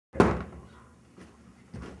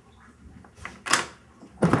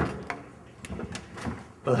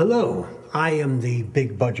Well, hello. I am the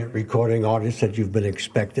big budget recording artist that you've been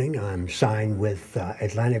expecting. I'm signed with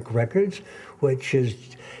Atlantic Records, which is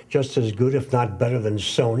just as good, if not better, than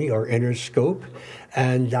Sony or Interscope.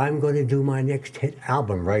 And I'm going to do my next hit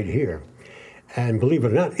album right here. And believe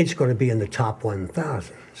it or not, it's going to be in the top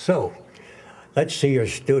 1,000. So, let's see your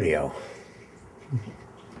studio.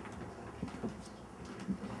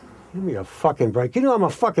 Give me a fucking break. You know I'm a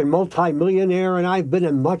fucking multi-millionaire and I've been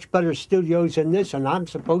in much better studios than this and I'm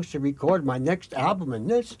supposed to record my next album in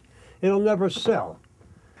this? It'll never sell.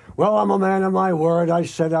 Well, I'm a man of my word. I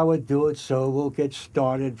said I would do it, so we'll get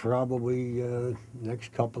started probably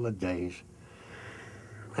next couple of days.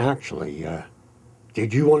 Actually,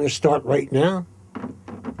 did you want to start right now?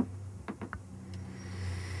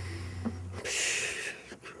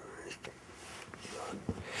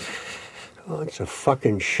 Oh, it's a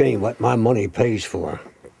fucking shame what my money pays for.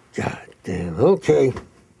 God damn. Okay.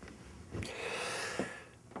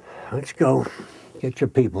 Let's go. Get your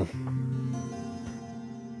people.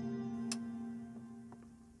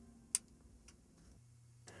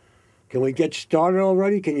 Can we get started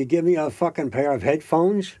already? Can you give me a fucking pair of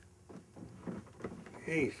headphones?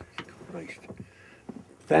 Jesus Christ.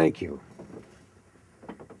 Thank you.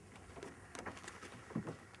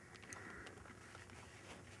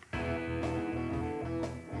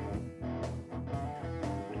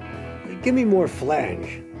 Give me more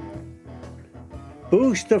flange.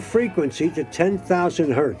 Boost the frequency to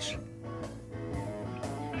 10,000 hertz.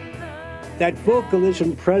 That vocal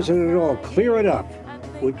isn't present at all. Clear it up.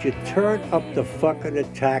 Would you turn up the fucking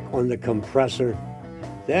attack on the compressor?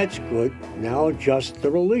 That's good. Now adjust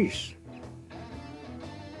the release.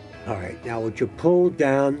 All right, now would you pull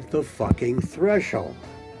down the fucking threshold?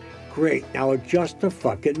 Great, now adjust the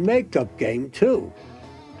fucking makeup game too.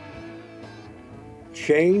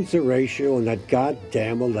 Change the ratio on that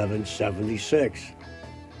goddamn 1176.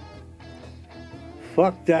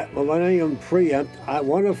 Fuck that Millennium preamp. I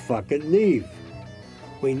want a fucking Neve.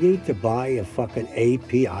 We need to buy a fucking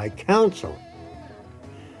API console.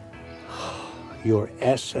 Your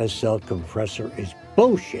SSL compressor is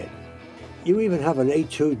bullshit. You even have an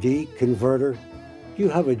A2D converter? You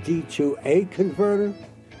have a D2A converter?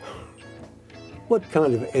 What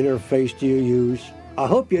kind of interface do you use? I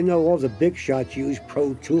hope you know all the big shots use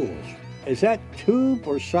Pro Tools. Is that tube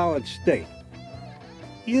or solid state?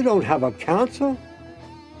 You don't have a console?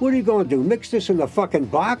 What are you going to do, mix this in the fucking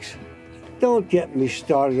box? Don't get me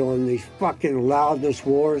started on these fucking loudness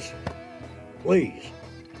wars. Please,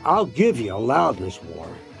 I'll give you a loudness war.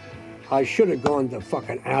 I should have gone to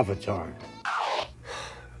fucking Avatar.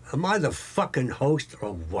 Am I the fucking host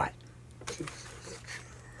or what?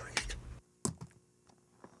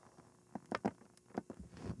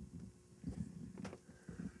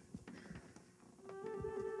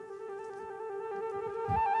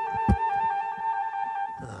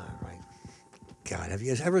 God, have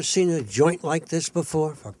you ever seen a joint like this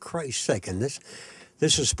before? For Christ's sake, and this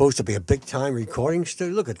is supposed to be a big-time recording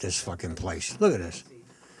studio. Look at this fucking place. Look at this.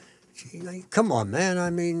 Gee, come on, man. I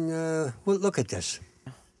mean, well, look at this.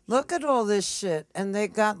 Look at all this shit. And they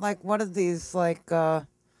got, like, what are these, like,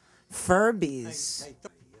 Furbies?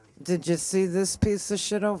 Did you see this piece of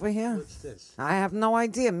shit over here? What's this? I have no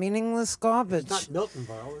idea. Meaningless garbage. It's not Milton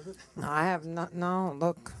Berle, is it? I have not, no,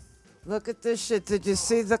 look. Look at this shit. Did you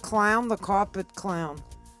see the clown? The carpet clown.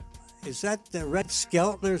 Is that the Red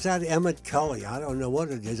Skelton or is that Emmett Cully? I don't know what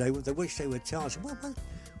it is. I wish they would tell us.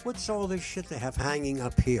 What's all this shit they have hanging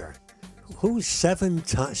up here? Who's 70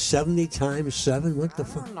 times 7? What the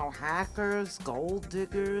fuck? I don't know. Hackers, gold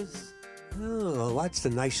diggers. Oh, that's the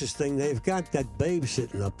nicest thing they've got. That babe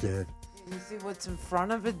sitting up there. You see what's in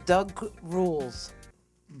front of it? Doug Rules.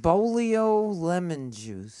 Bolio lemon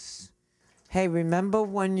juice. Hey, remember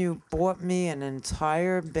when you bought me an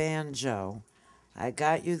entire banjo? I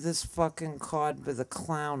got you this fucking card with a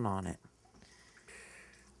clown on it.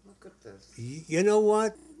 Look at this. You know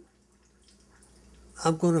what?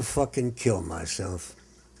 I'm gonna fucking kill myself.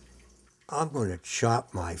 I'm gonna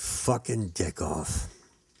chop my fucking dick off.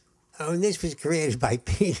 Oh, and this was created by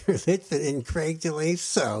Peter Litfin and Craig DeLay,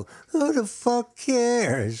 so who the fuck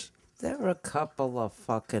cares? They're a couple of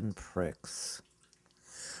fucking pricks.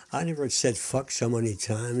 I never said fuck so many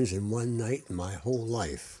times in one night in my whole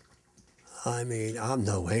life. I mean, I'm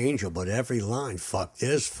no angel, but every line, fuck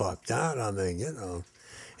this, fuck that, I mean, you know,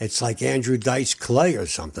 it's like Andrew Dice Clay or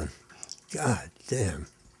something. God damn.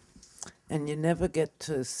 And you never get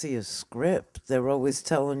to see a script. They're always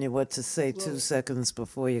telling you what to say 2 seconds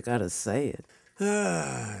before you gotta say it.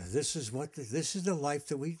 This is the life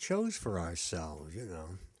that we chose for ourselves, you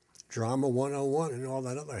know. Drama 101 and all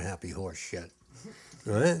that other happy horse shit.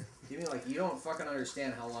 Right? You mean like you don't fucking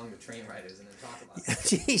understand how long the train ride is, and then talk about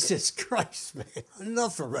it. Jesus Christ, man.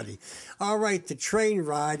 Enough already. All right, the train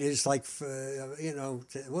ride is like,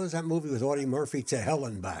 what was that movie with Audie Murphy, To Hell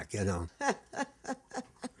and Back,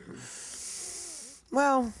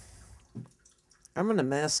 Well, I'm going to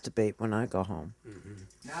masturbate when I go home.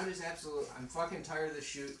 Now just absolute. I'm fucking tired of the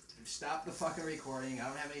shoot. Stop the fucking recording. I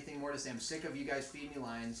don't have anything more to say. I'm sick of you guys feeding me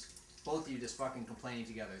lines. Both of you just fucking complaining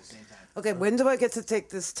together at the same time. Okay, when do I get to take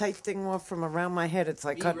this tight thing off from around my head? It's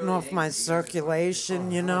like Be cutting really off my angry.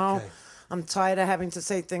 circulation, you know? okay. I'm tired of having to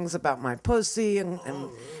say things about my pussy and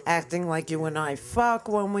acting like you and I fuck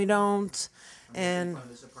when we don't. And Fun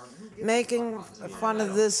this apartment. Who gives a making fuck about this? fun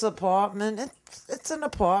of this apartment. It's an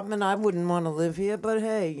apartment. I wouldn't want to live here, but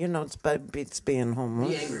hey, it's beats being Be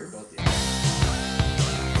homeless. angry with both of you.